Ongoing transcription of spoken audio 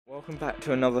Welcome back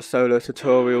to another solo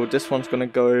tutorial. This one's going to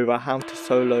go over how to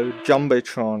solo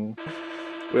Jumbotron.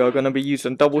 We are going to be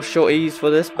using double shotties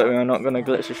for this, but we are not going to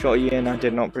glitch the shotty in. I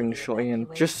did not bring the shotty in,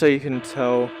 just so you can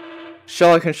tell.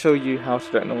 I can show you how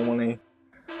to do it normally,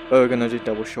 but we're going to do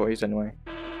double shotties anyway.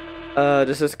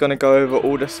 This is going to go over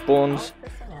all the spawns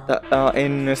that are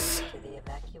in this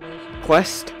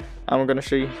quest, and we're going to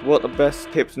show you what the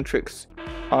best tips and tricks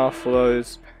are for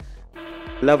those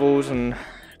levels and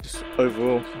just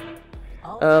overall.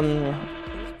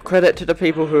 Credit to the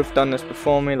people who have done this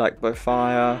before me, like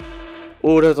Fire.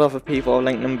 All those other people, I'll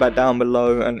link them back down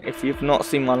below, and if you've not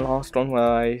seen my last one where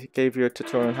I gave you a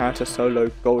tutorial on how to solo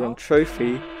Golden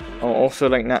Trophy, I'll also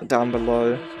link that down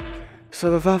below.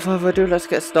 So without further ado, let's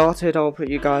get started. I'll put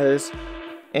you guys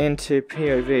into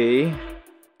POV,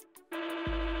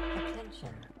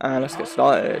 and let's get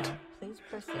started.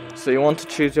 So you want to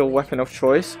choose your weapon of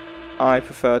choice. I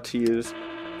prefer to use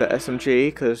the SMG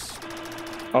because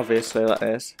obviously that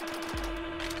is.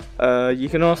 You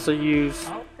can also use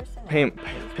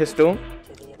pistol.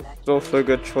 It's also a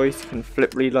good choice. You can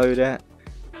flip reload it.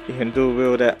 You can dual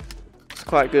wield it. It's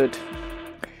quite good.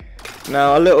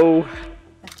 Now a little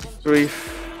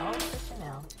brief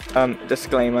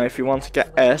disclaimer: if you want to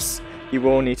get S, you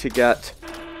will need to get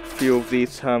a few of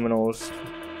these terminals,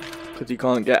 because you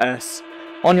can't get S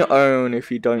on your own.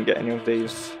 If you don't get any of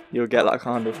these, you'll get like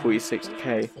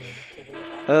 146k.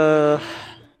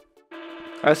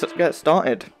 Let's get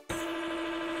started.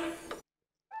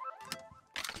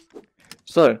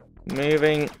 So,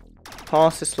 moving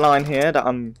past this line here that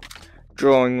I'm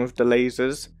drawing with the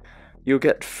lasers, you'll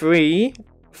get 3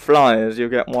 flyers. You'll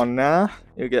get one there,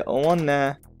 you'll get one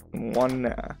there, and one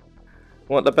there.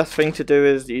 What the best thing to do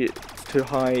is to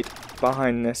hide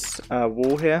behind this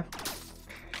wall here,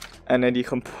 and then you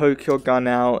can poke your gun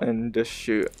out and just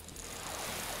shoot.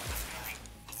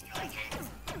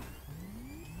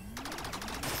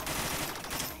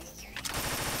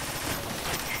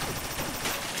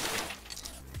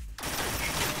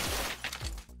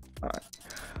 Alright.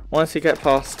 Once you get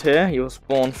past here, you'll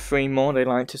spawn 3 more. They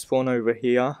like to spawn over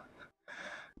here.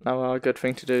 Now a good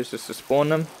thing to do is just to spawn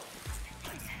them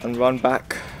and run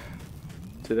back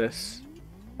to this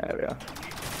area.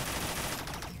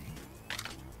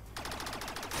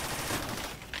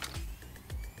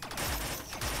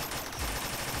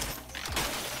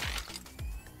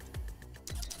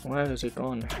 Where has it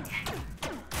gone?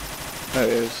 There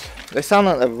it is. They sound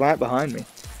like they're right behind me.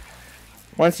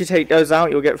 Once you take those out,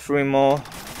 you'll get 3 more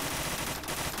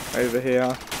over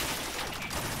here.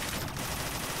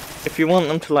 If you want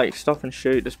them to like stop and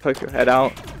shoot, just poke your head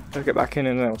out, poke it back in,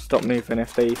 and they'll stop moving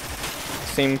if they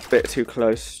seem a bit too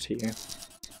close to you.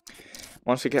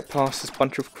 Once you get past this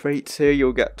bunch of crates here,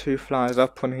 you'll get 2 flyers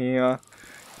up on here.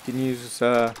 You can use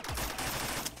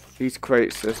these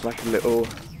crates as like a little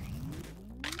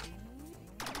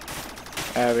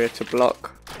area to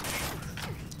block.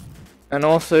 And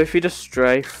also, if you just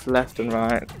strafe left and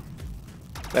right,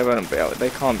 they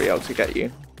can't be able to get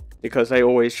you, because they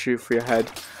always shoot for your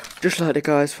head, just like the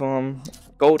guys from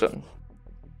Golden.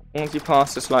 Once you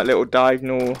pass this like little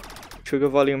diagonal trigger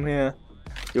volume here,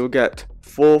 you'll get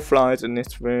 4 flies in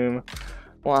this room.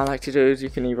 What I like to do is you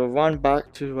can either run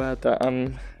back to where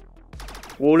the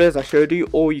wall is I showed you,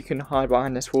 or you can hide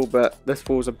behind this wall, but this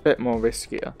wall's a bit more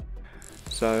riskier,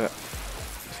 so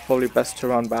it's probably best to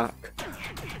run back.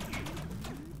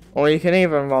 Or you can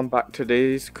even run back to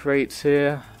these crates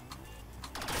here.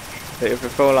 But if you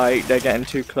feel like they're getting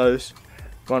too close,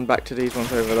 run back to these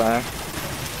ones over there.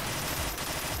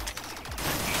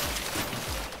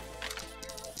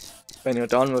 When you're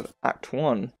done with Act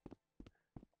 1.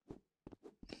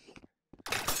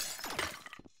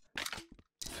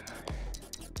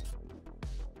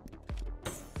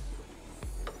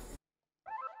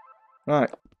 Right.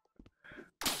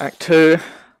 Act 2.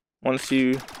 Once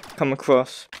you come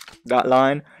across that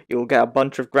line, you'll get a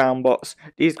bunch of ground bots.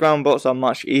 These ground bots are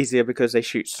much easier because they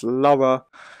shoot slower,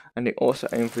 and they also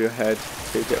aim for your head.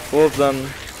 So you get 4 of them,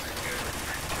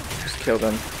 just kill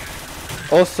them.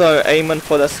 Also, aiming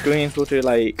for the screens will do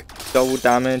like double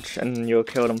damage, and you'll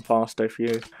kill them faster if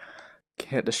you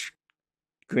hit the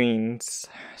screens.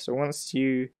 So once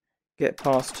you get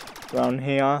past around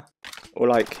here, or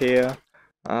like here,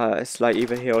 it's like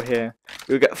either here or here,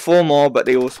 you'll get 4 more, but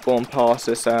they all spawn past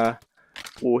this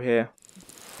wall here.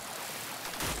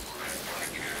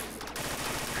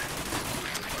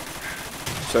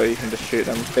 So you can just shoot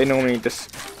them. They normally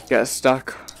just get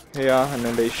stuck here and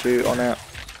then they shoot on it.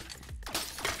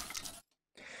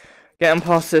 Getting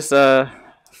past this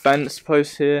fence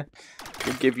post here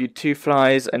will give you 2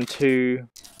 flies and 3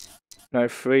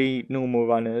 normal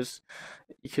runners.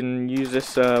 you can use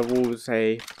this wall as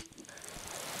a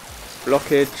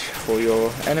blockage for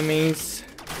your enemies.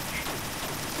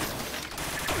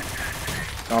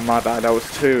 Oh my bad, that was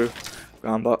 2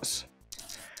 ground bots.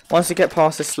 Once you get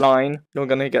past this line, you're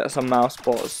gonna get some mouse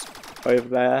bots over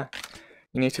there.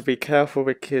 You need to be careful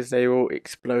because they will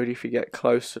explode if you get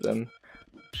close to them.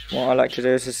 What I like to do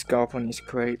is just go up on these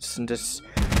crates and just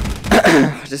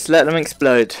just let them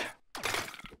explode.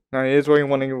 Now here's where you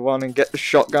want to run and get the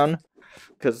shotgun,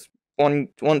 because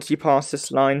once you pass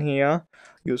this line here,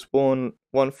 you'll spawn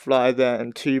 1 fly there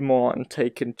and 2 more, and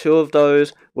taking 2 of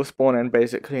those will spawn in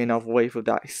basically another wave of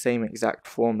that same exact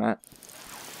format.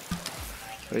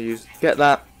 So get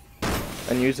that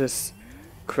and use this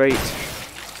crate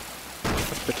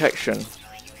as protection.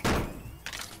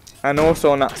 And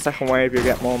also on that second wave you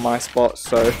get more mice bots,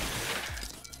 so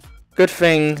good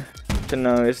thing to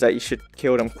know is that you should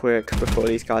kill them quick before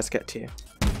these guys get to you.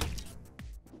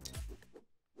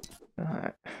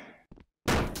 Alright.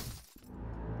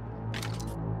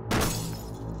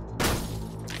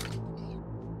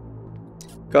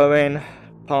 Going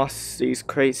past these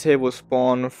crates here will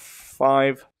spawn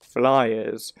 5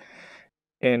 flyers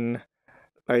in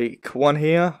like 1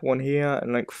 here,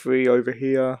 and like 3 over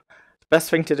here. The best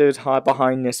thing to do is hide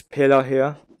behind this pillar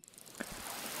here.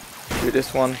 Do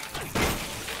this one.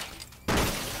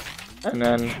 And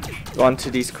then run to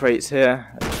these crates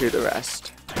here and do the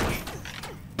rest.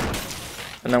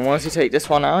 And then once you take this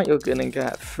one out, you're gonna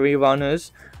get 3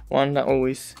 runners. 1 that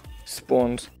always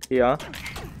spawns here.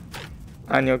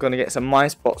 And you're gonna get some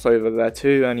mice bots over there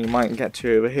too, and you might get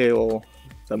 2 over here or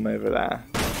some over there.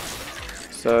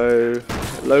 So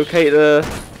locate the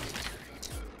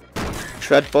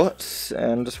tread bots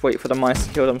and just wait for the mice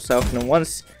to kill themselves. And then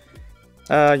once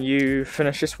you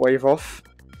finish this wave off,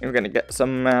 you're gonna get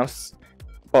some mouse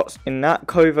bots in that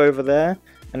cove over there,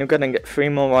 and you're gonna get 3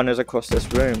 more runners across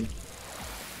this room.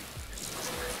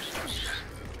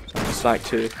 So I just like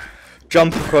to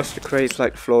jump across the crates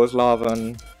like the floor is lava,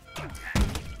 and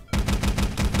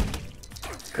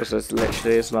because there's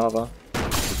literally is lava,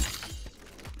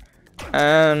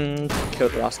 and kill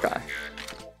the last guy.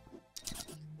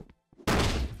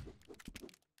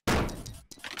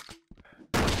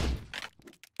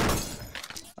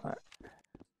 Right.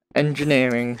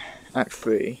 Engineering Act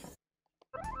 3.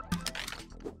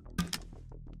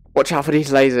 Watch out for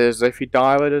these lasers. If you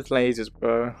die with those lasers,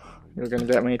 bro, you're gonna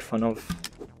get made fun of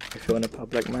if you're in a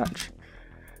public match.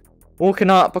 Walking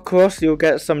up across, you'll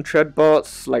get some tread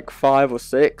bots, like 5 or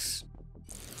 6.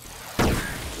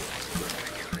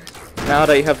 Now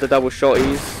that you have the double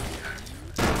shotties,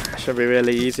 it should be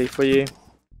really easy for you.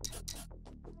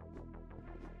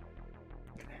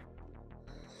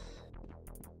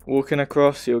 Walking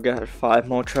across, you'll get 5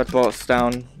 more tread bots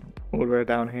down, all the way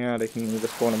down here. They can either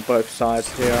spawn on both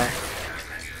sides here.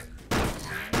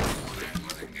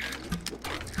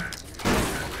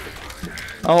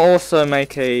 I'll also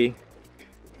make a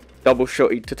double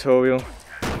shotty tutorial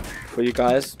for you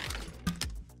guys.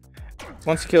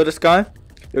 Once you kill this guy,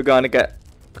 you're going to get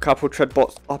a couple tread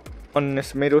bots up on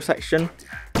this middle section.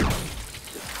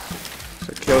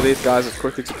 So kill these guys as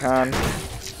quick as you can.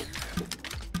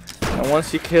 And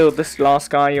once you kill this last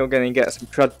guy, you're going to get some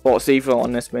tread bots either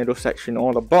on this middle section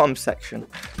or the bottom section.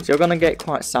 So you're going to get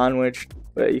quite sandwiched,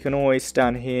 but you can always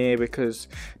stand here because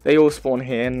they all spawn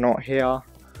here, not here.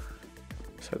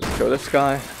 So let's kill this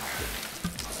guy.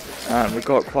 And we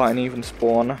got quite an even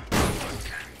spawn.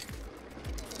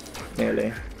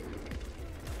 Nearly.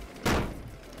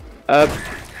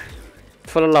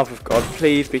 For the love of God,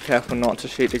 please be careful not to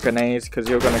shoot the grenades, because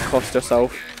you're going to cost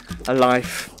yourself a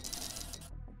life.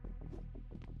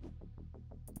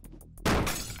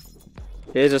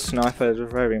 Here's a sniper, it's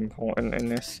very important in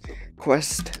this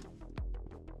quest.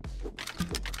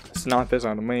 Snipers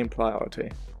are the main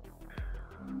priority.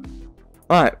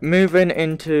 Alright, moving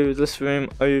into this room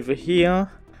over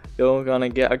here, you're gonna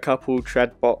get a couple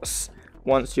tread bots.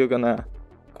 Once you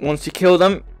kill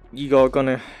them, you're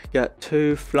gonna get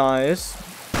 2 flyers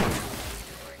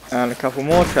and a couple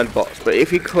more tread bots. But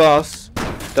if you cross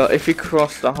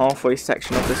the halfway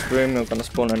section of this room, you're gonna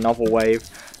spawn another wave.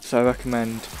 So I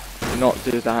recommend not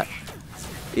do that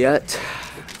yet.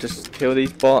 Just kill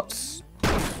these bots.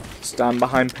 Stand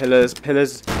behind pillars.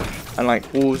 Pillars and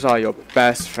like walls are your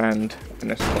best friend in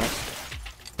this quest,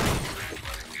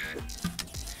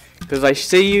 because they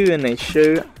see you and they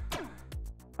shoot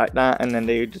like that, and then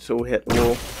they just all hit the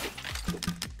wall.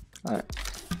 Right.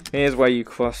 Here's where you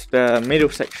cross the middle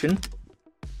section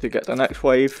to get the next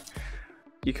wave.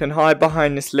 You can hide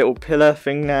behind this little pillar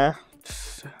thing there,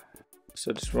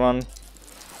 so just run.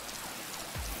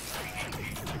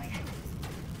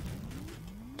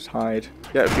 Just hide.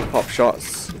 Get a few pop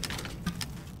shots.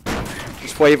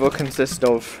 This wave will consist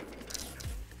of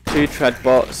 2 tread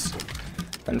bots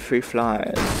and 3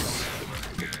 flies.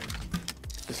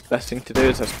 The best thing to do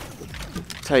is just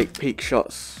take peek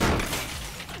shots.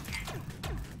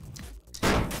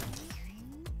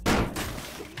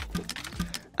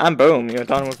 And boom, you're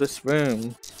done with this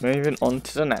room. Moving on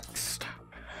to the next.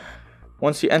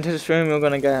 Once you enter this room, you're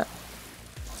gonna get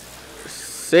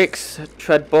 6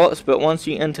 tread bots, but once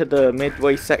you enter the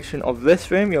midway section of this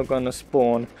room, you're gonna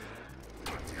spawn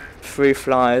 3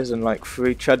 flies and like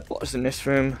 3 tread bots in this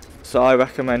room. So I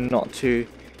recommend not to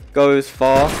go as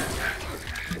far.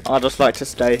 I just like to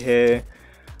stay here.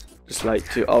 Just like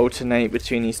to alternate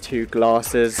between these 2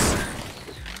 glasses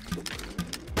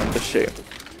and just shoot.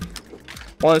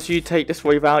 Once you take this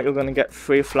wave out, you're gonna get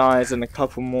 3 flies and a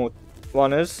couple more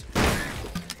runners.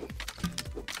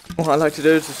 What I like to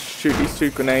do is just shoot these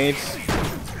 2 grenades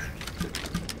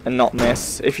and not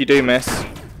miss. If you do miss,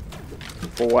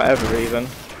 for whatever reason.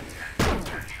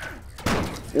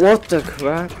 What the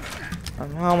crap?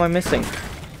 How am I missing?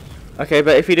 Okay,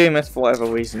 but if you do miss for whatever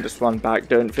reason, just run back.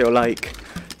 Don't feel like...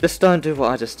 Just don't do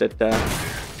what I just did there.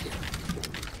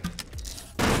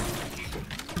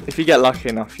 If you get lucky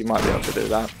enough, you might be able to do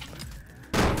that.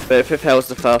 But if it fails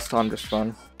the first time, just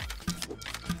run.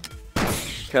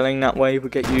 Killing that wave will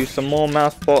get you some more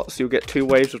mouse bots. You'll get 2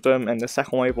 waves of them, and the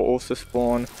second wave will also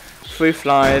spawn 3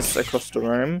 flies across the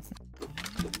room.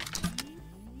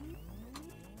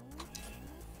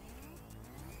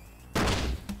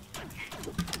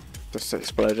 Just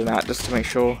exploding that, just to make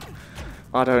sure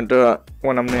I don't do it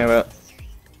when I'm near it.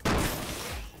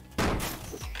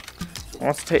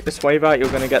 Once you take this wave out, you're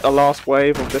going to get the last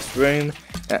wave of this room.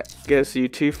 That gives you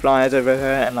 2 flies over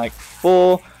here and like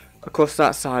 4 across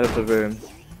that side of the room.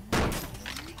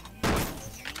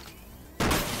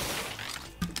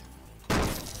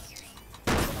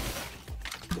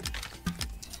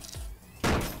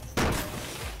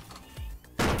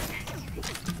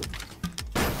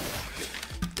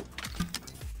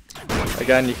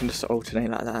 Again, you can just alternate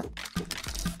like that.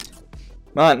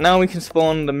 Right, now we can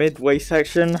spawn the midway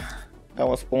section. I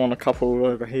will spawn a couple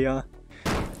over here.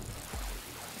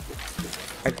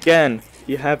 Again,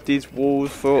 you have these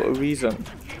walls for a reason.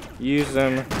 Use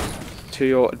them to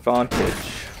your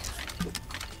advantage.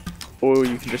 Or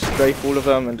you can just strafe all of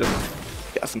them and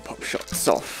just get some pop shots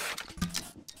off.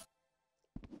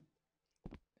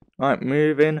 Right,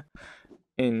 moving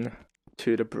in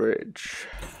to the bridge.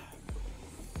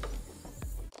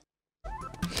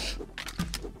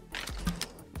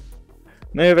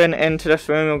 Moving into this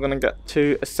room, we're going to get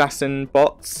 2 assassin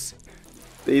bots.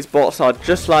 These bots are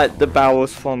just like the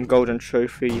barrels from Golden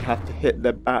Trophy. You have to hit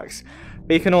their backs,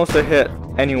 but you can also hit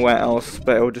anywhere else,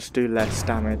 but it will just do less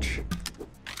damage.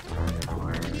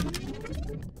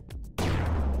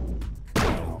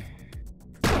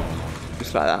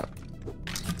 Just like that.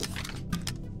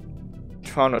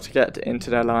 Try not to get into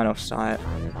their line of sight.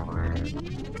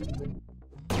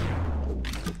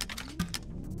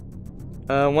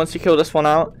 Once you kill this one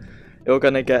out, you're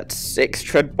gonna get 6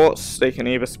 tread bots. They can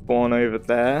either spawn over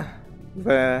there,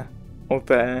 or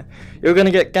there. You're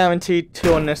gonna get guaranteed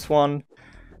 2 on this one,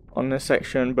 on this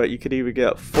section, but you could either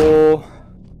get 4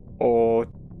 or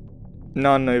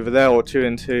none over there, or 2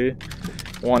 and 2,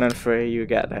 1 and 3. You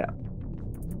get there.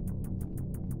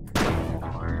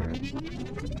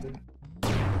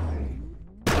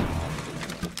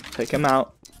 Take him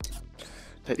out.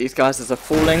 Take these guys as they're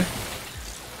falling.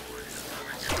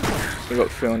 We've got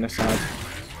 3 on this side.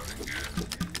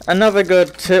 Another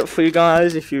good tip for you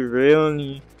guys, if you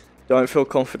really don't feel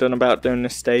confident about doing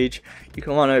this stage, you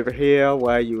can run over here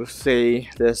where you will see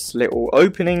this little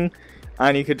opening,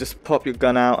 and you could just pop your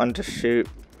gun out and just shoot.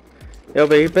 It'll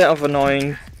be a bit of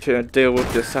annoying to deal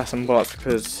with the assassin bots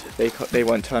because they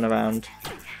won't turn around.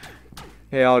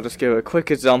 Here, I'll just give a quick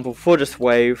example for this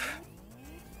wave.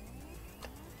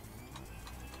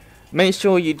 Make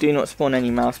sure you do not spawn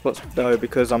any mouse bots though,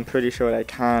 because I'm pretty sure they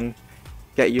can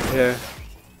get you here.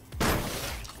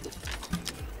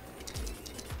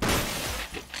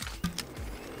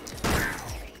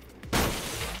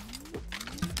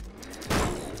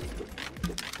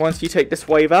 Once you take this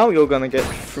wave out, you're going to get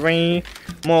 3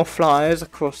 more flyers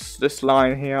across this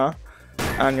line here,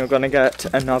 and you're going to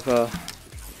get another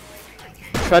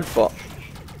tread bot.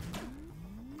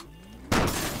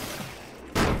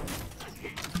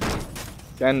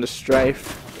 Again, the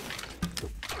strafe.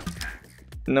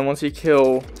 And then once you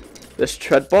kill this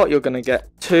tread bot, you're going to get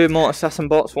 2 more assassin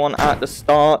bots, 1 at the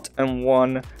start and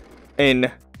 1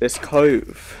 in this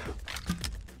cove.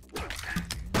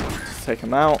 Just take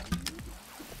them out.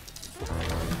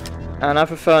 And I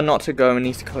prefer not to go in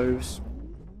these coves,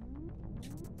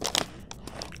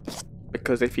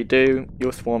 because if you do,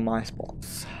 you'll spawn my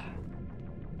spots.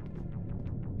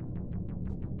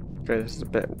 Okay, this is a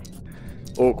bit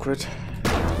awkward.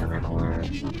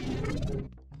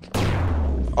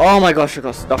 Oh my gosh, I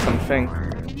got stuck on the thing.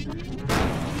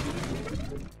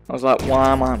 I was like, why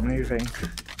am I moving?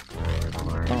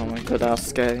 Oh my god, that was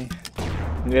scary.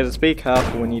 You have to be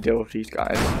careful when you deal with these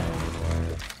guys.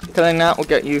 Killing that will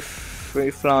get you 3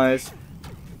 flies.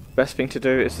 Best thing to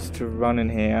do is just to run in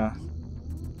here.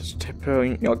 Just to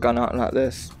point your gun out like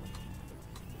this.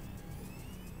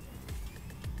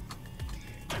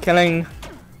 Killing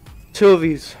 2 of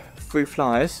these 3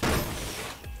 flies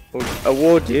will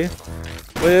award you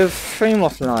with 3 more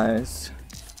flies.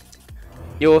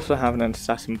 You also have an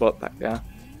assassin bot back there.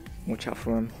 Watch out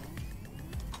for him.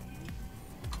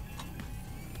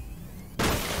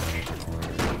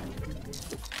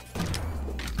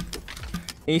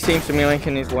 He seems to be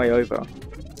making his way over.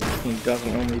 He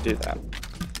doesn't normally do that.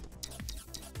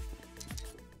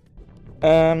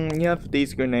 You have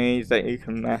these grenades that you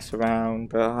can mess around,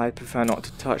 but I prefer not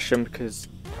to touch them because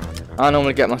I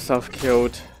normally get myself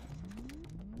killed.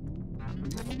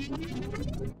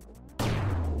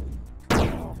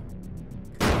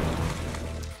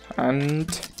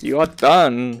 And you are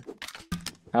done.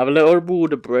 Have a little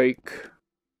water break.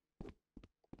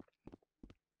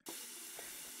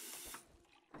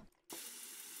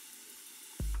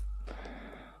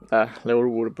 Little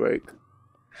water break.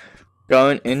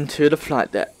 Going into the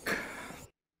flight deck.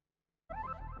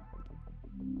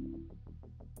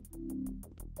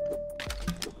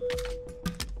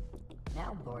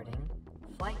 Now boarding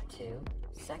flight to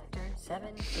sector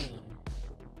 17.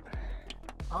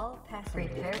 All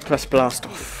passengers Press blast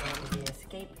off.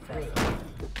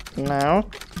 Now,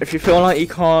 if you feel like you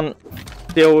can't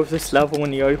deal with this level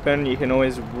in the open, you can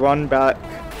always run back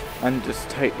and just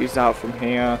take these out from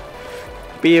here.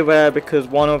 Be aware because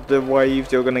one of the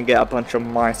waves you're going to get a bunch of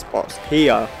my spots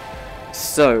here.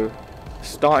 So,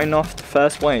 starting off the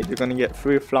first wave, you're going to get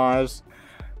 3 flyers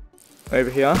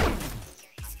over here.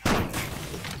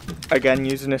 Again,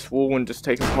 using this wall and just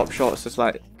taking pop shots is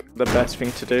like the best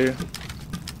thing to do.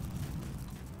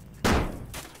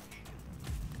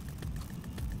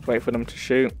 Wait for them to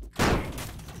shoot.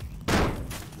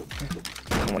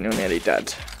 Come on, you're nearly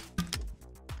dead.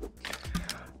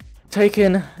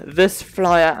 Taking this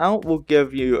flyer out will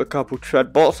give you a couple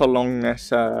tread bots along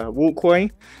this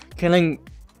walkway. Killing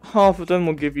half of them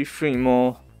will give you 3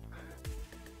 more.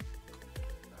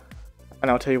 And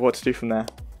I'll tell you what to do from there.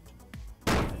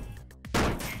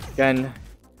 Again,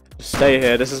 just stay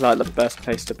here. This is like the best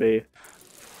place to be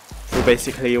for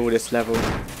basically all this level.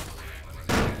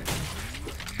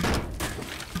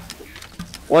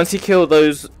 Once you kill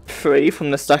those 3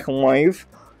 from the second wave,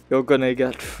 you're gonna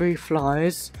get 3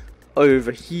 flies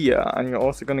over here, and you're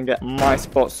also going to get my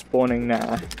spots spawning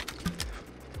there.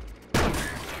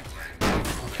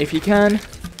 If you can,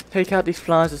 take out these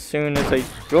flies as soon as they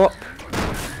drop.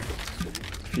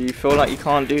 If you feel like you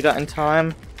can't do that in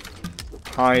time,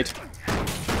 hide.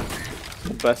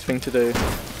 The best thing to do.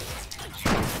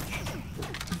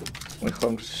 Wait for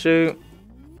them to shoot.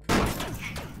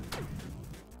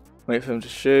 Wait for them to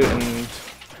shoot and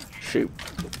shoot.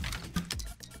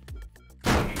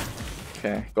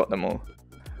 Okay, got them all.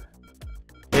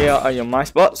 Here are your my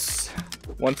spots.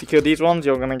 Once you kill these ones,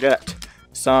 you're gonna get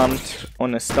some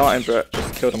on the starting, but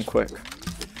just kill them quick.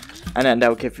 And then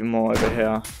they'll give you more over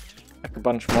here, like a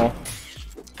bunch more.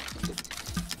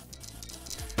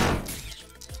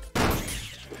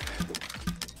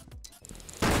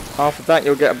 After that,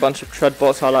 you'll get a bunch of tread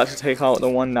bots. I like to take out the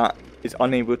one that is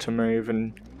unable to move,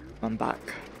 and I'm back.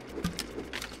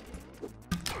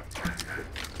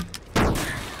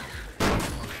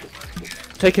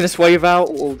 Taking this wave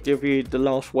out will give you the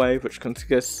last wave, which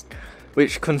consists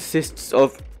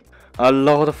of a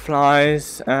lot of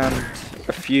flies and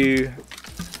a few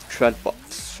tread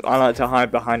bots. I like to hide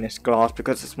behind this glass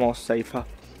because it's more safer.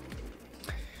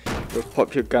 You'll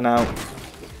pop your gun out.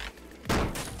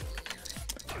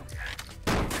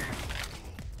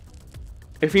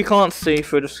 If you can't see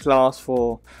through this glass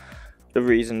for the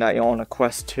reason that you're on a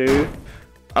quest 2,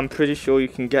 I'm pretty sure you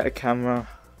can get a camera.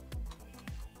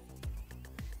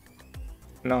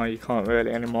 No, you can't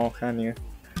really anymore, can you?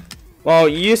 Well,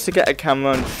 you used to get a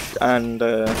camera and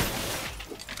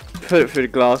put it through the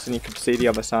glass and you could see the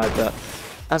other side, but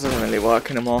that doesn't really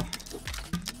work anymore.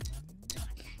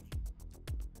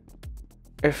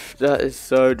 If that is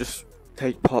so, just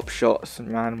take pop shots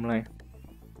and randomly.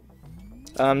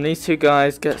 These 2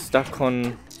 guys get stuck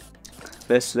on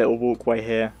this little walkway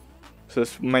here, so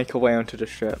let's make our way onto the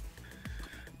ship.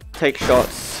 take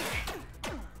shots.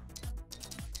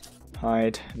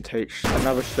 Hide and take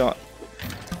another shot.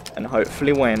 And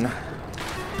hopefully win.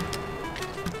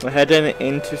 We're heading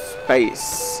into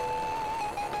space.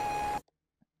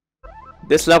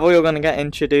 This level you're going to get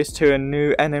introduced to a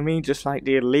new enemy, just like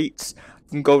the elites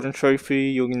from Golden Trophy.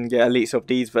 You're going to get elites of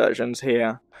these versions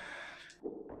here.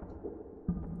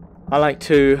 I like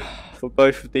to, for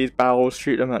both of these barrels,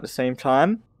 shoot them at the same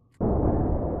time.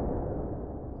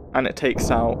 And it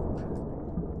takes out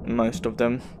most of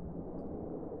them.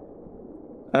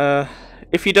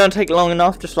 If you don't take long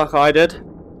enough, just like I did,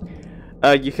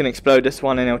 you can explode this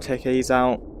one and it'll take these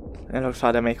out. It looks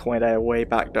like they make their way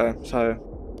back though, so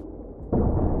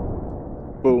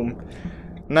boom.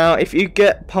 Now if you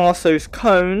get past those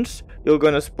cones, you're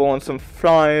going to spawn some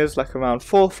flyers, like around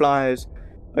 4 flyers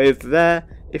over there.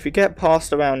 If you get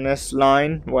past around this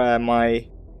line where my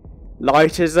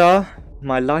light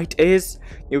is,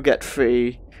 you'll get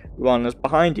 3 runners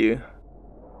behind you.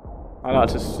 I like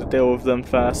to deal with them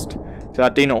first, because I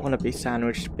do not want to be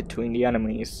sandwiched between the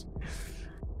enemies.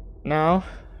 Now,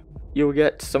 you'll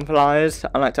get some flyers.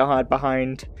 I like to hide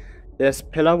behind this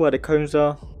pillar where the cones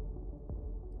are.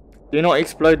 Do not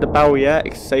explode the barrel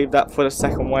yet, save that for the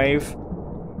second wave.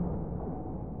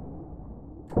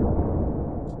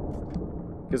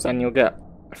 Because then you'll get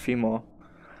a few more.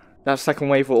 That second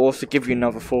wave will also give you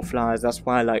another 4 flyers, that's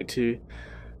why I like to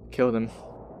kill them.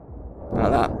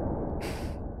 Like that.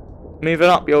 Moving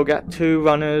up, you'll get 2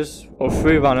 runners, or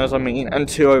 3 runners I mean, and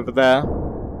 2 over there.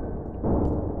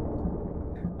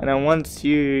 And then once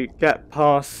you get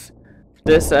past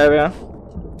this area,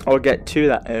 or get to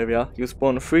that area, you'll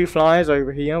spawn 3 flyers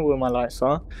over here where my lights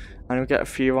are, and you'll get a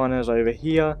few runners over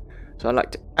here. So I like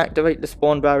to activate the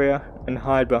spawn barrier and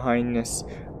hide behind this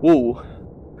wall.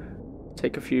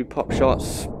 Take a few pop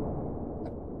shots.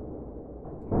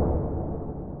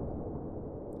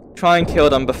 Try and kill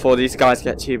them before these guys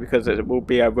get to you, because it will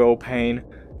be a real pain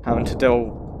having to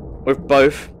deal with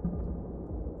both.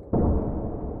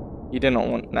 You do not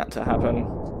want that to happen.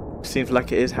 Seems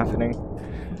like it is happening.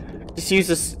 Just use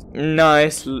this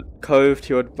nice cove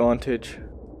to your advantage.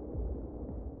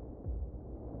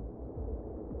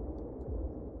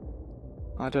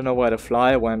 I don't know where the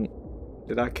flyer went.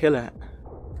 Did I kill it?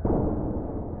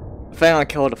 I think I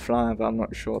killed a flyer, but I'm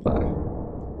not sure though.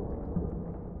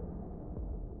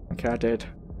 Okay, I did.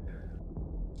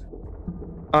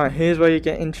 Alright, here's where you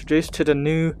get introduced to the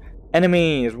new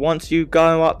enemies. Once you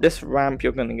go up this ramp,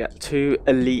 you're going to get 2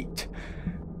 elite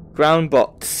ground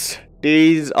bots.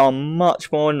 These are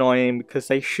much more annoying because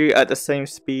they shoot at the same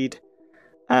speed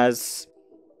as...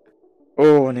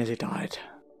 Oh, I nearly died.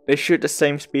 They shoot the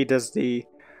same speed as the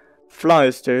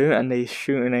flyers do, and they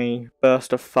shoot in a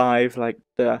burst of 5 like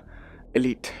the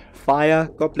elite fire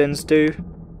goblins do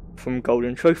from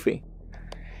Golden Trophy.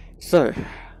 So,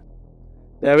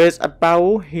 there is a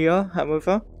barrel here,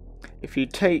 however. If you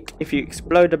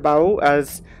explode a barrel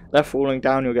as they're falling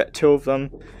down, you'll get 2 of them.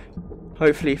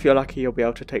 Hopefully, if you're lucky, you'll be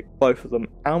able to take both of them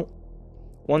out.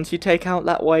 Once you take out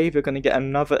that wave, you're going to get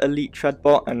another elite tread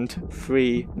bot and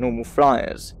 3 normal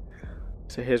flyers.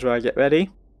 So here's where I get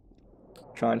ready.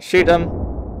 Try and shoot them.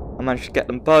 I managed to get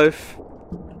them both.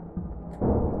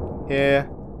 Here,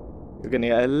 you're going to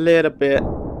get a little bit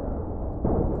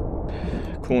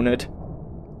cornered,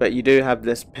 but you do have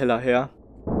this pillar here.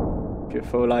 If you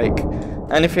feel like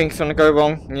anything's going to go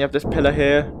wrong, and you have this pillar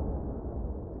here.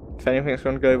 If anything's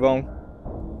going to go wrong,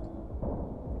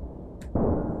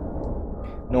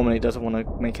 normally it doesn't want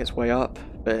to make its way up,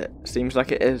 but it seems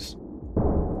like it is.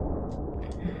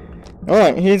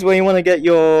 Alright, here's where you want to get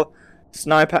your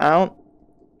sniper out.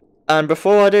 And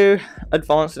before I do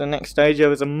advance to the next stage,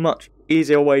 there is a much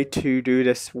easier way to do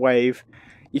this wave.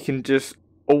 You can just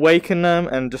awaken them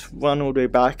and just run all the way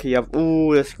back. You have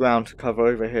all this ground to cover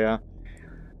over here.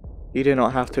 You do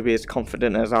not have to be as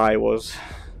confident as I was.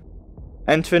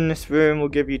 Entering this room will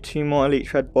give you 2 more elite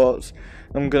tread bots.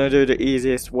 I'm going to do the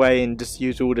easiest way and just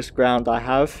use all this ground I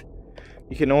have.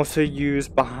 You can also use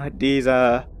behind these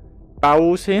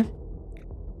barrels here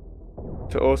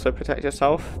to also protect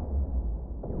yourself.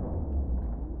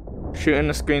 Shooting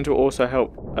the screens will also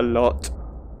help a lot.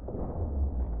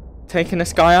 Taking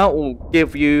this guy out will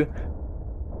give you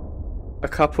a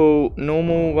couple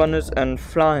normal runners and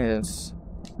flyers.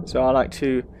 So I like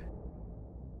to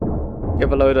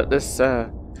give a load at this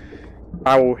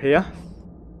barrel here.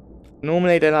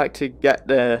 Normally they like to get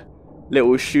their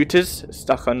little shooters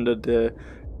stuck under the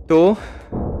door.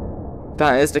 If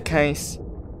that is the case,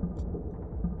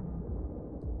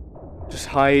 just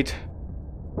hide.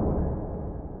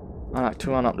 I like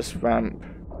to run up this ramp.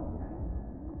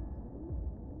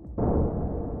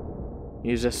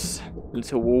 use this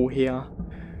little wall here.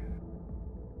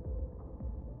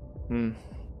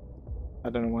 I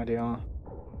don't know where they are.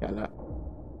 Yeah, look.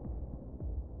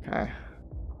 Okay.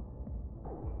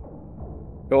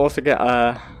 You'll also get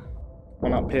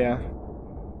one up here.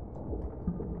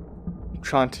 I'm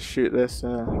trying to shoot this.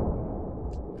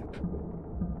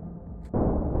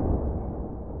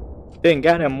 Didn't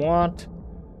get him. What?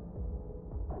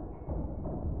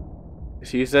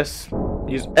 Just use this.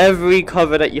 Use every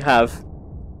cover that you have.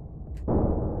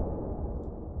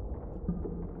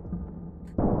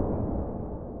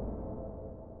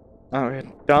 Oh, we're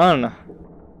done.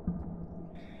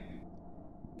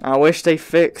 I wish they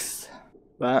fixed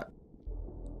that,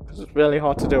 because it's really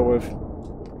hard to deal with.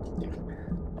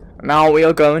 Now we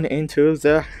are going into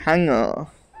the hangar.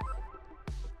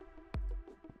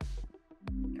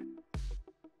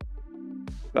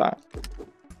 Right.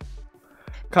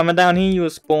 Coming down here, you will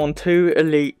spawn 2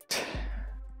 elite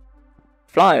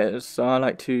flyers. So I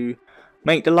like to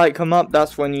make the light come up.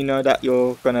 That's when you know that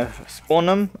you're gonna spawn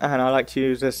them. And I like to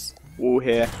use this wall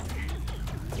here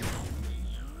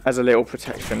as a little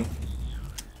protection.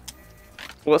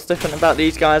 What's different about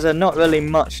these guys? They're not really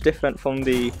much different from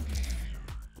the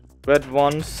red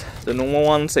ones, the normal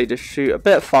ones. They just shoot a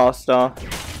bit faster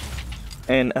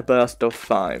in a burst of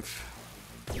 5.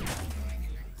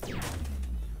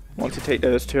 Once you take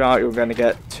those 2 out, you're going to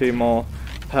get 2 more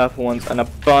purple ones and a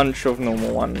bunch of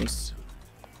normal ones.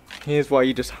 Here's why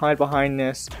you just hide behind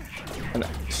this and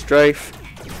strafe.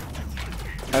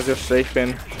 As you're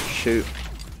strafing, shoot.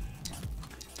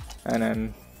 And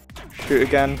then shoot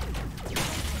again.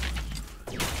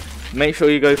 Make sure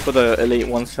you go for the elite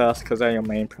ones first, because they're your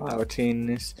main priority in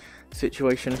this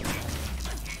situation.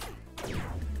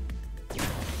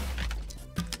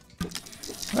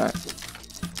 Right.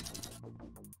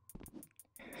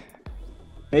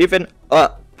 Moving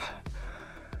up.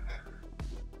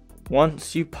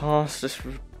 Once you pass this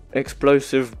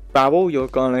explosive barrel, you're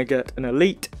gonna get an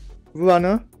elite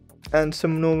runner and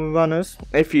some normal runners.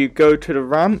 If you go to the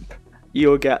ramp,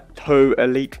 you'll get 2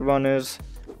 elite runners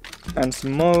and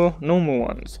some more normal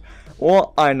ones.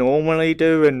 What I normally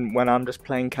do, and when I'm just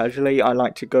playing casually, I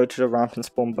like to go to the ramp and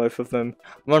spawn both of them,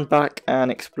 run back and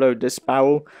explode this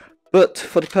barrel. But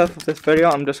for the purpose of this video,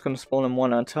 I'm just going to spawn them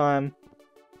one at a time.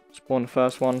 Spawn the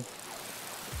first one.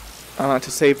 I like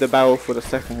to save the barrel for the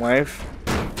second wave.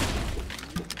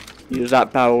 Use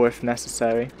that barrel if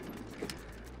necessary.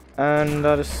 And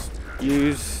I just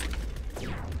use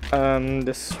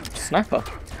this sniper.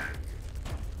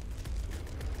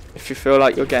 If you feel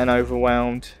like you're getting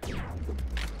overwhelmed,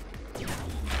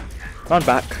 run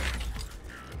back,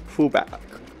 fall back.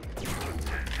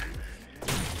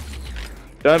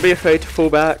 Don't be afraid to fall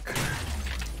back.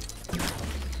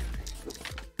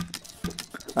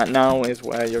 That now is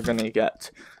where you're going to get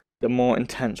the more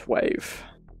intense wave.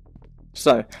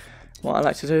 So, what I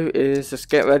like to do is just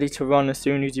get ready to run as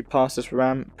soon as you pass this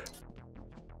ramp.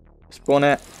 Spawn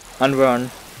it and run.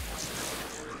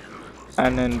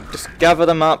 And then just gather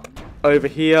them up over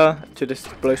here to this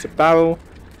explosive barrel.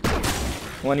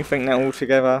 When you think they're all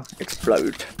together,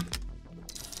 explode.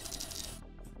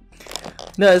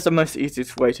 That is the most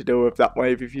easiest way to deal with that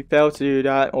wave. If you fail to do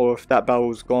that, or if that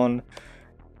barrel's gone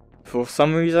for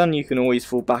some reason, you can always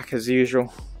fall back as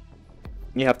usual.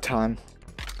 You have time.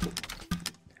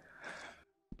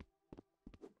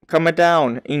 Coming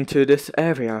down into this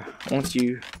area, once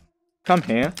you come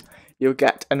here, you'll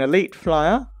get an elite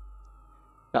flyer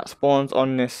that spawns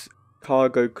on this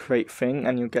cargo crate thing,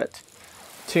 and you'll get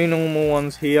 2 normal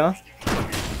ones here.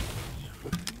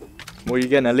 Well, you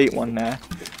get an elite one there,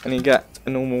 and you get a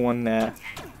normal one there.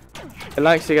 It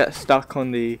likes to get stuck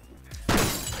on the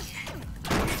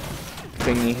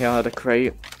thingy here, the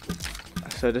crate.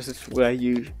 So this is where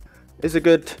is a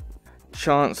good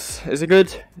chance, is a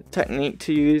good technique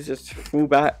to use, is to fall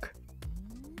back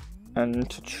and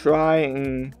to try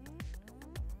and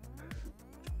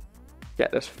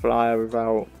get this flyer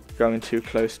without going too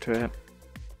close to it.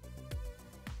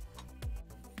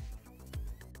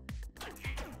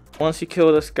 Once you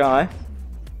kill this guy,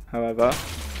 however,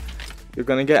 you're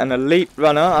going to get an elite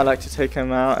runner. I like to take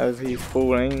him out as he's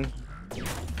falling.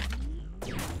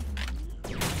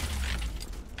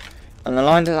 And the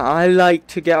line that I like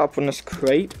to get up on this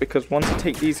crate, because once you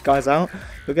take these guys out,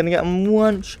 you're going to get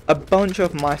a bunch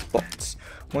of my spots.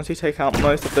 Once you take out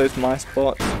most of those my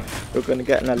spots, you're going to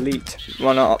get an elite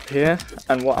runner up here.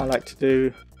 And what I like to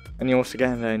do, and you also get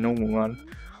a normal run,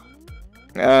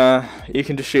 you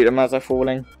can just shoot them as they're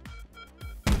falling.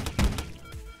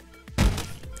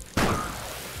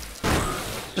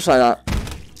 Just like that.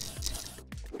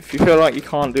 If you feel like you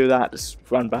can't do that, just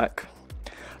run back.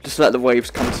 Just let the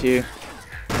waves come to you.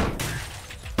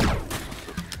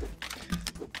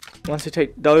 Once you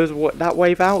take that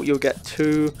wave out, you'll get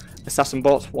 2 assassin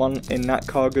bots, one in that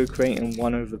cargo crate and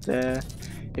one over there.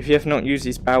 If you have not used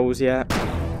these barrels yet,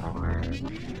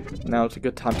 now's a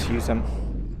good time to use them.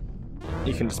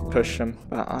 You can just push them,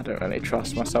 but I don't really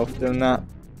trust myself doing that.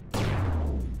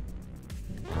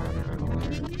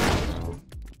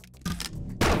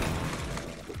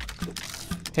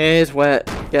 Here's where it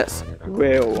gets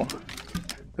real.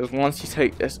 Because once you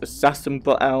take this assassin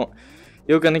bot out,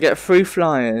 you're going to get 3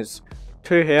 flyers.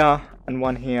 2 here and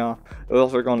 1 here. You're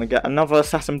also going to get another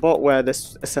assassin bot where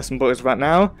this assassin bot is right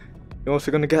now. You're also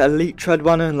going to get elite tread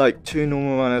runner and like 2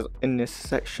 normal runners in this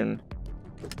section.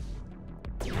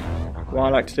 What I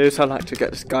like to do is I like to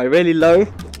get this guy really low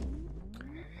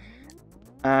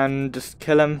and just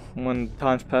kill him when the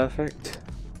time's perfect.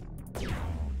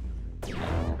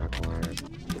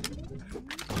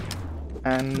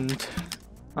 And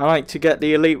I like to get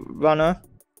the elite runner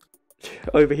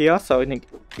over here so I can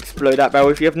explode that barrel.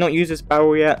 If you have not used this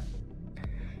barrel yet,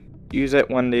 use it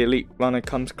when the elite runner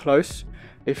comes close.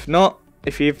 If not,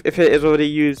 if it is already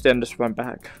used, then just run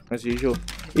back as usual.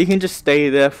 You can just stay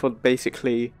there for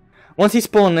basically, once you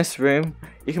spawn in this room,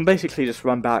 you can basically just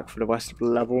run back for the rest of the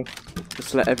level.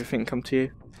 Just let everything come to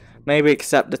you. Maybe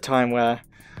except the time where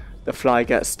the fly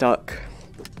gets stuck.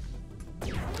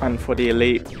 And for the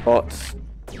elite bots,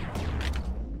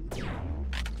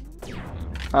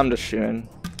 I'm just shooting.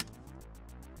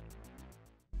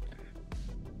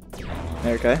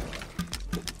 There we go.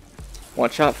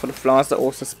 Watch out for the flies that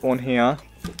also spawn here.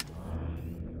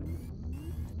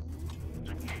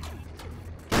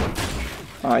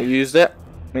 I used it.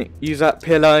 Use that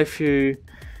pillar if you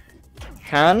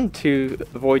can to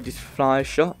avoid these fly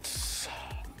shots.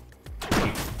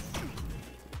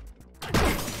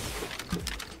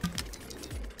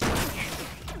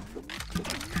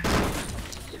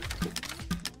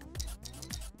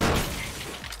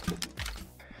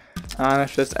 And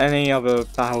if there's any other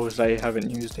barrels that you haven't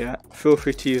used yet, feel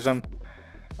free to use them.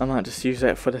 I might just use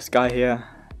it for this guy here.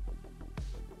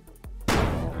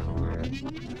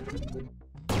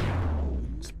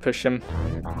 Just push him.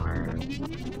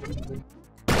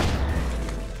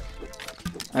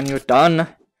 And you're done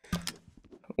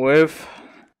with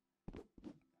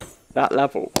that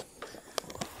level.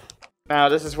 Now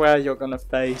this is where you're gonna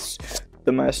face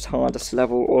the most hardest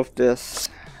level of this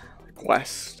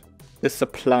quest. The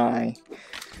supply.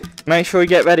 Make sure you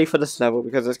get ready for this level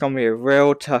because it's going to be a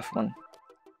real tough one.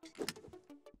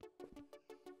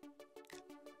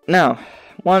 Now,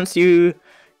 once you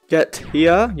get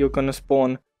here, you're going to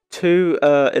spawn 2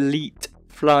 elite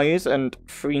flyers and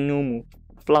 3 normal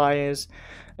flyers.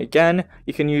 Again,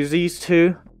 you can use these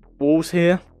 2 walls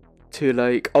here to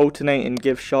like alternate and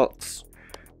give shots.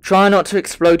 Try not to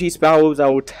explode these barrels. I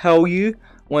will tell you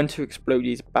when to explode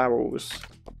these barrels.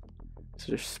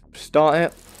 So just start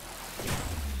it.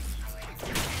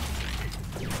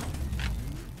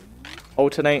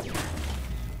 Alternate.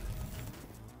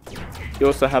 You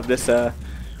also have this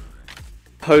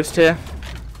post here.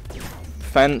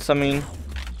 Fence, I mean.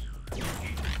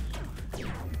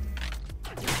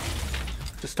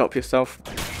 To stop yourself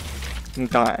from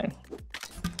dying.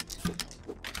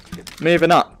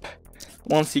 Moving up.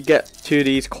 Once you get to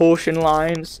these caution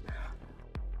lines,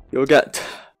 you'll get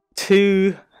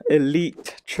 2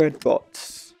 elite tread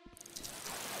bots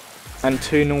and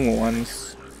 2 normal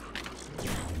ones.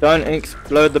 Don't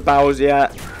explode the barrels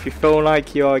yet. If you feel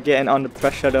like you are getting under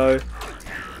pressure though,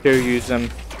 do use them.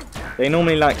 They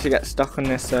normally like to get stuck on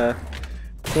this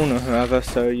corner however,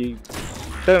 so you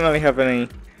don't really have any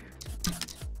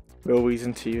real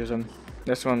reason to use them.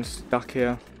 This one's stuck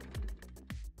here.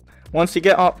 Once you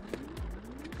get up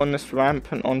on this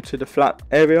ramp and onto the flat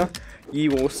area, you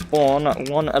will spawn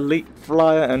 1 elite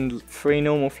flyer and 3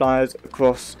 normal flyers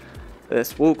across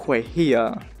this walkway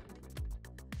here.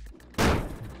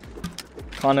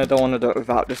 Kinda don't want to do it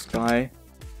without this guy.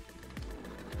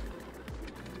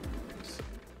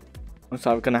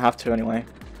 So we're gonna have to anyway.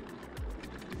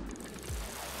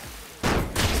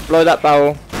 Explode that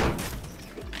barrel.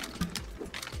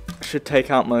 Should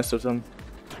take out most of them.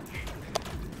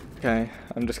 Okay,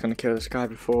 I'm just gonna kill this guy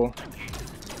before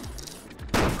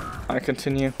I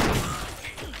continue.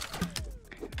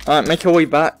 Alright, make your way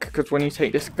back, because when you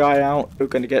take this guy out, you're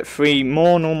going to get 3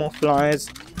 more normal flies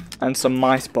and some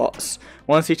mice bots.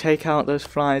 Once you take out those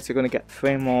flies, you're going to get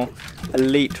 3 more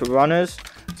elite runners.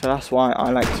 So that's why I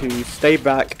like to stay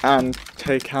back and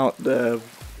take out the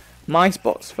mice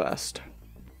bots first.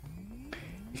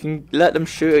 You can let them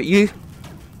shoot at you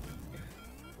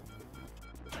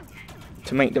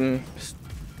to make them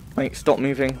stop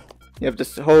moving. You have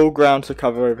this whole ground to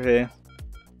cover over here.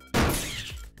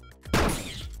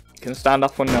 You can stand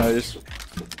up on those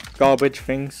garbage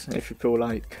things if you feel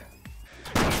like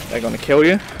they're gonna kill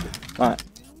you. Right.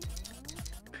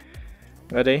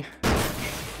 Ready?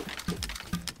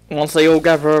 Once they all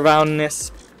gather around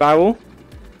this barrel,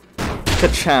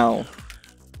 ka-chow.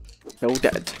 They're all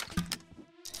dead.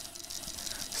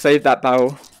 Save that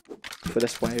barrel for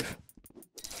this wave.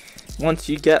 Once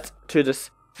you get to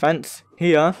this fence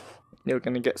here, you're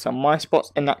going to get some my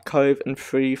spots in that cove and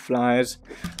 3 flies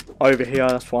over here.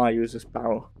 That's why I use this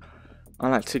barrel. I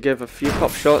like to give a few pop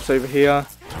shots over here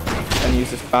and use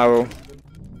this barrel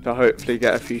to hopefully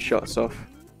get a few shots off.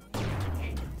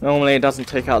 Normally it doesn't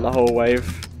take out the whole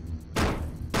wave.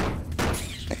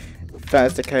 If that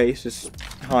is the case, just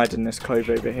hide in this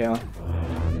cove over here.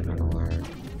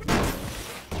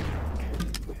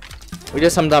 We did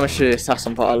some damage to the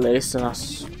assassin bot at least, and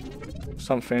that's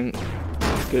something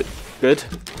good.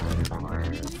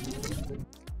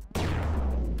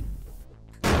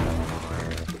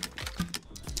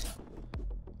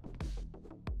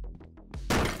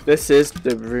 This is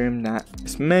the room that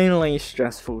is mainly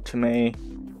stressful to me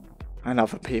and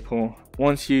other people.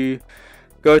 Once you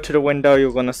go to the window,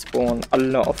 you're gonna spawn a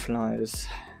lot of flies.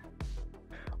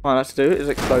 What I like to do is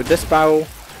explode this barrel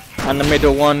and the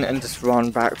middle one and just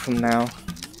run back from now.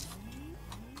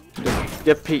 Just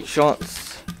give peek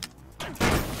shots.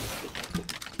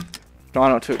 Try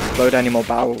not to explode any more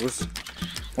barrels.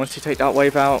 Once you take that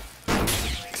wave out,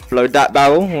 explode that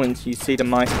barrel once you see the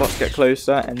my spots get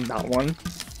closer, and that one.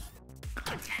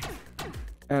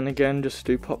 And again, just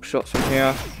do pop shots from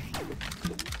here.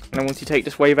 And then once you take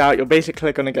this wave out, you're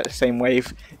basically going to get the same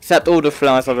wave, except all the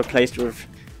flies are replaced with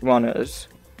runners.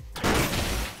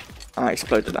 I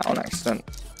exploded that on accident.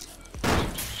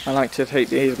 I like to take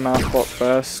these mouse spots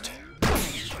first.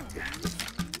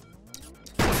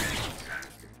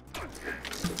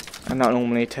 And that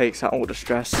normally takes out all the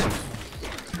stress.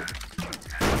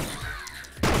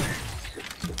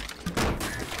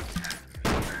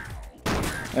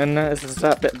 And this is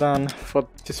that bit done.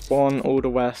 To spawn all the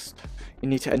west, you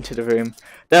need to enter the room.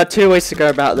 There are 2 ways to go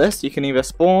about this. You can either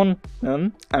spawn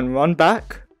them and run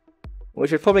back,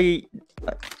 which is probably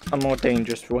a more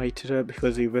dangerous way to do it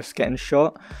because you risk getting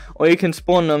shot. Or you can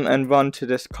spawn them and run to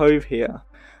this cove here.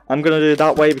 I'm going to do it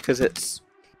that way because it's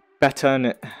better and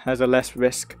it has a less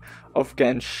risk of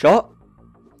getting shot.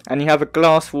 And you have a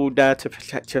glass wall there to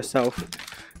protect yourself.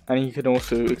 And you can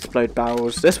also explode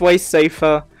barrels. This way's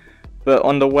safer, but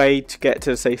on the way to get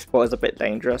to the safe spot is a bit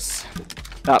dangerous.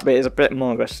 That bit is a bit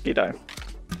more risky though,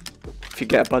 if you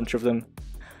get a bunch of them.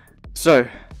 So,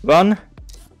 run.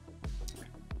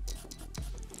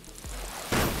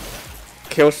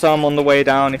 Kill some on the way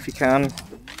down if you can.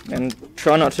 And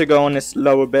try not to go on this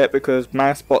lower bit because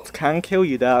mouse spots can kill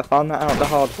you there. I found that out the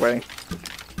hard way.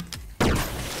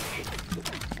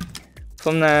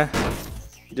 From there,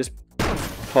 you just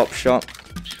pop shot.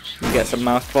 You get some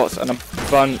mouse spots and a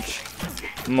bunch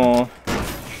more.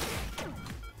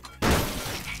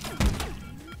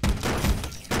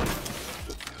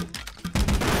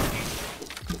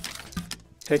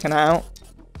 Taken out.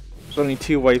 There's only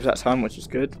 2 waves that time, which is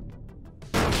good.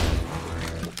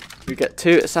 You get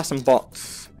 2 assassin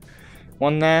bots.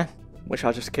 One there, which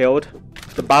I just killed.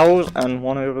 The barrels, and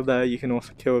one over there. You can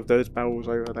also kill with those barrels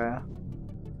over there.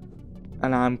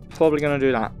 And I'm probably gonna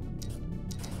do that.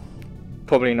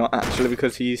 Probably not actually,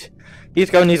 because he's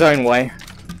going his own way.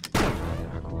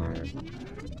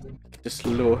 Just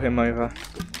lure him over.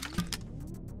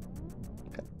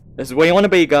 This is where you want to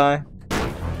be, guy.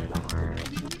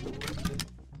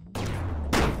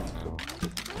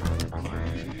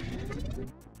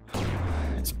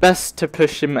 It's best to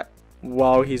push him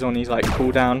while he's on his like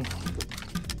cooldown.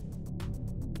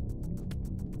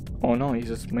 Oh no, he's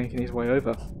just making his way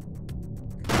over.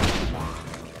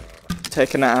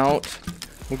 Taking that out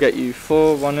will get you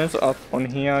 4 runners up on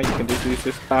here. You can just use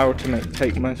this barrel to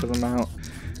take most of them out.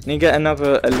 And you get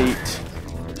another elite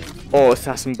or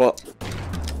assassin bot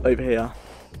over here.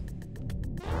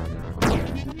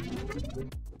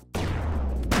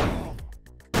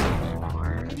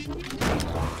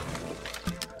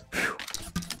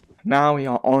 Now we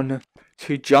are on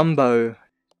to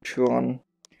Jumbotron.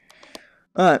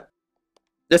 Alright,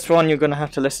 this one you're going to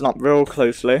have to listen up real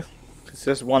closely. This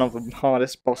is one of the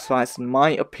hardest boss fights in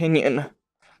my opinion.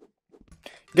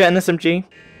 Get an SMG.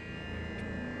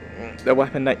 The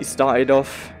weapon that you started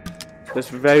off was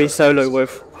very solo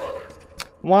with.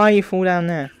 Why you fall down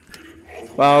there?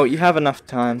 Well, you have enough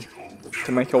time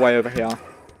to make your way over here.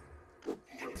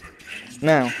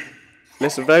 Now,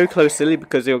 listen very closely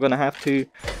because you're going to have to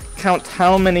count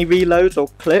how many reloads or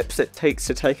clips it takes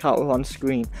to take out one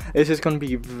screen. This is going to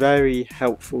be very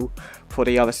helpful for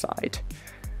the other side.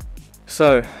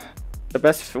 So the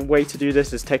best way to do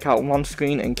this is take out one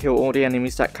screen and kill all the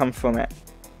enemies that come from it.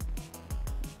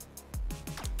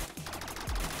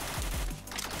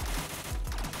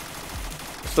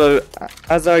 So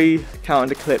as I counted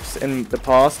the clips in the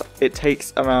past, it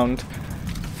takes around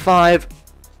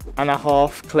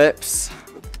 5.5 clips.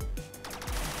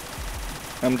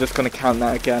 I'm just going to count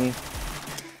that again.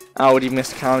 I already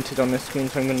miscounted on this screen,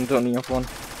 so I'm going to do on the other one.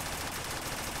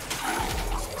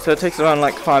 So it takes around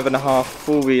like 5.5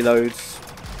 full reloads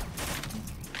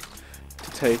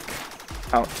to take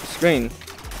out the screen.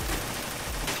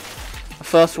 The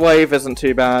first wave isn't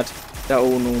too bad, they're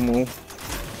all normal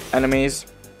enemies.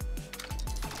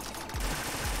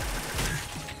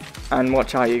 And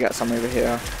watch out, you get some over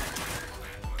here.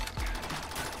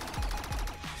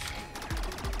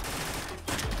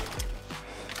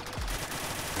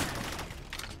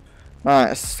 Alright,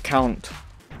 let's count.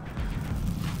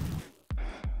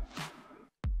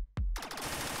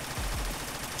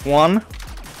 1,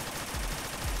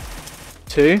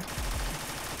 2,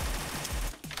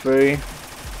 3,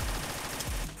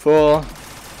 4,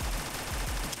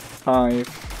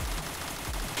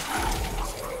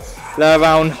 5. They're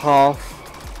around half.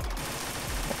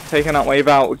 Taking that wave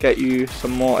out will get you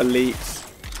some more elites.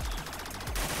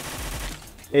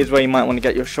 Here's where you might want to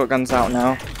get your shotguns out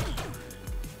now.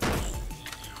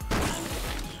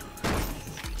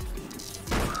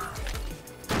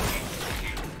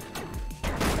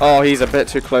 Oh, he's a bit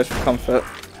too close for comfort.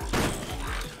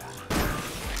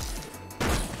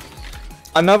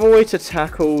 Another way to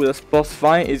tackle this boss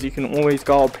fight is you can always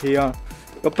go up here.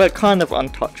 You're kind of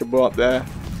untouchable up there.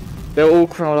 They're all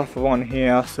crowd off of one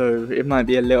here, so it might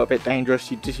be a little bit dangerous.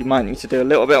 You might need to do a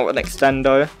little bit of an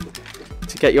extendo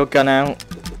to get your gun out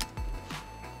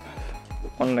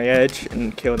on the edge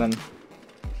and kill them.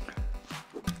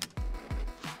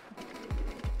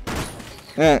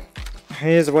 Yeah,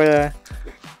 here's where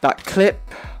that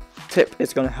tip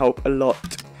is going to help a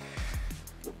lot,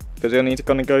 because you're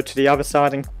going to go to the other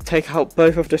side and take out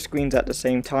both of the screens at the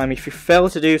same time. If you fail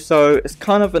to do so, it's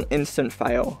kind of an instant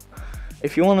fail.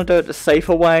 If you want to do it the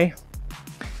safer way,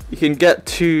 you can get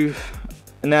to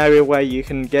an area where you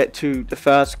can get to the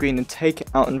first screen and take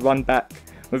it out and run back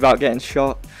without getting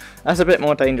shot. That's a bit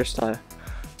more dangerous though.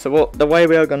 So the way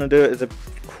we are going to do it is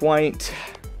quite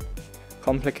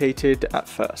complicated at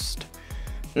first.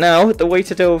 Now, the way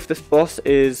to deal with this boss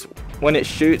is when it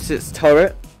shoots its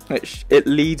turret, it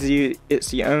leads you.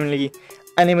 It's the only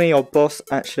enemy or boss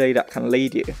actually that can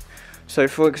lead you. So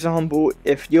for example,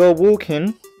 if you're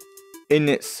walking in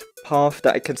its path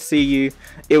that it can see you,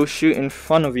 it will shoot in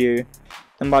front of you,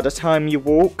 and by the time you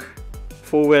walk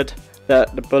forward, the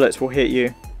bullets will hit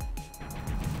you.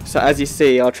 So as you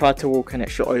see, I tried to walk and it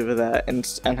shot over there, and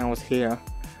I was here.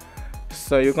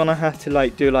 So you're gonna have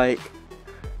to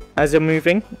as you're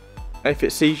moving, if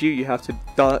it sees you, you have to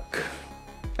duck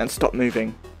and stop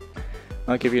moving.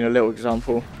 I'll give you a little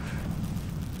example.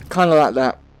 Kind of like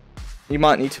that. You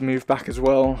might need to move back as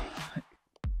well.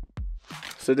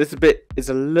 So this bit is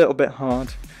a little bit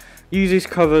hard. Use these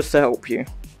covers to help you.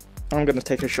 I'm going to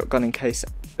take a shotgun in case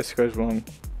this goes wrong.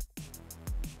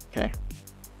 Okay.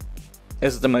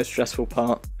 This is the most stressful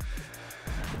part.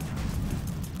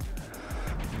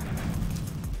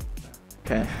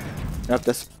 Okay. I have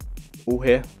this all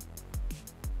here.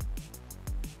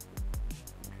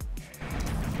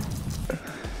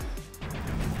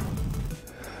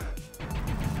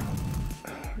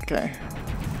 Okay.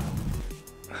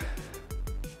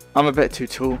 I'm a bit too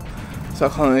tall, so I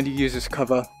can't really use this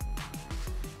cover.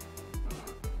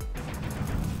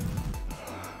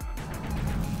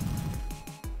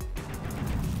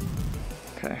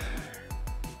 Okay.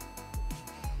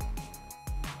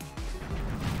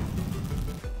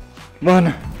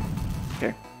 Run!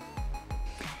 Okay.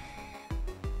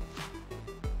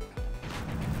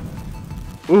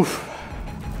 Oof.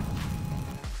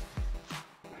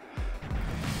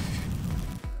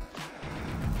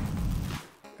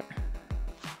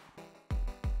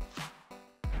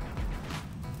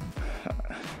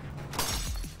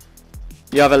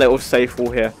 You have a little safe wall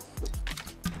here.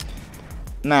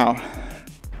 Now,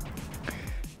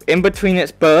 in between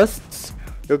its bursts,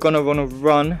 you're gonna wanna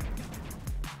run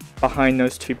behind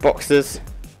those two boxes,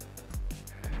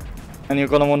 and you're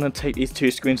gonna want to take these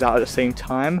two screens out at the same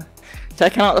time.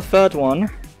 Taking out the third one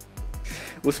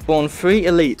will spawn 3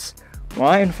 elites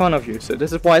right in front of you. So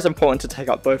this is why it's important to take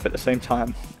out both at the same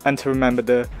time, and to remember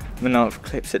the amount of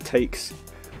clips it takes.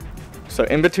 So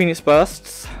in between its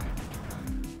bursts,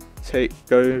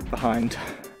 go behind.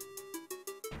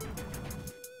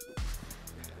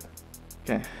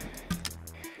 Okay.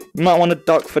 You might want to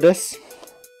duck for this.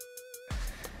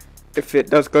 if it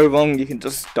does go wrong, you can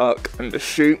just duck and just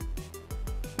shoot.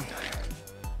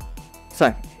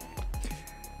 So,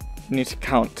 you need to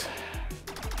count.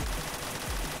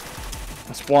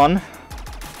 That's one.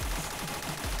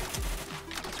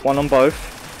 That's one on both.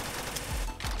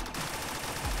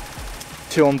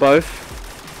 Two on both.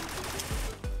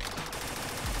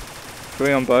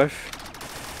 Three on both.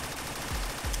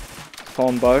 Four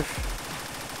on both.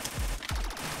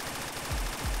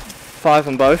 Five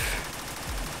on both.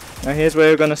 Now here's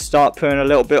where we're going to start putting a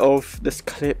little bit of this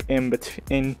clip in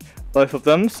between both of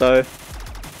them. So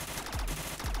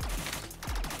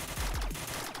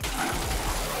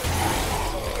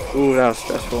ooh, that was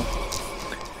stressful.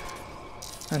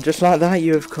 And just like that,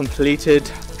 you have completed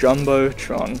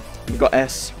Jumbotron. You got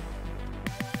S.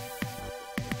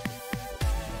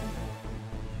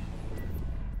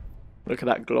 Look at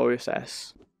that glorious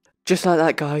S. Just like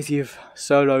that, guys, you've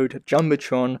soloed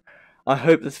Jumbotron. I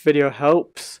hope this video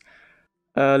helps.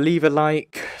 Leave a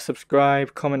like,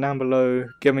 subscribe, comment down below,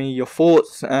 give me your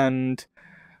thoughts, and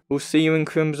we'll see you in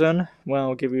Crimson. Well,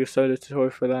 I'll give you a solo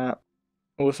tutorial for that.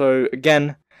 Also,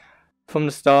 again, from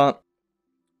the start,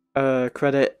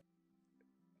 credit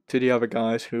to the other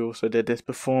guys who also did this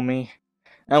before me.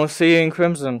 And we'll see you in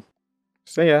Crimson.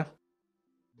 See ya.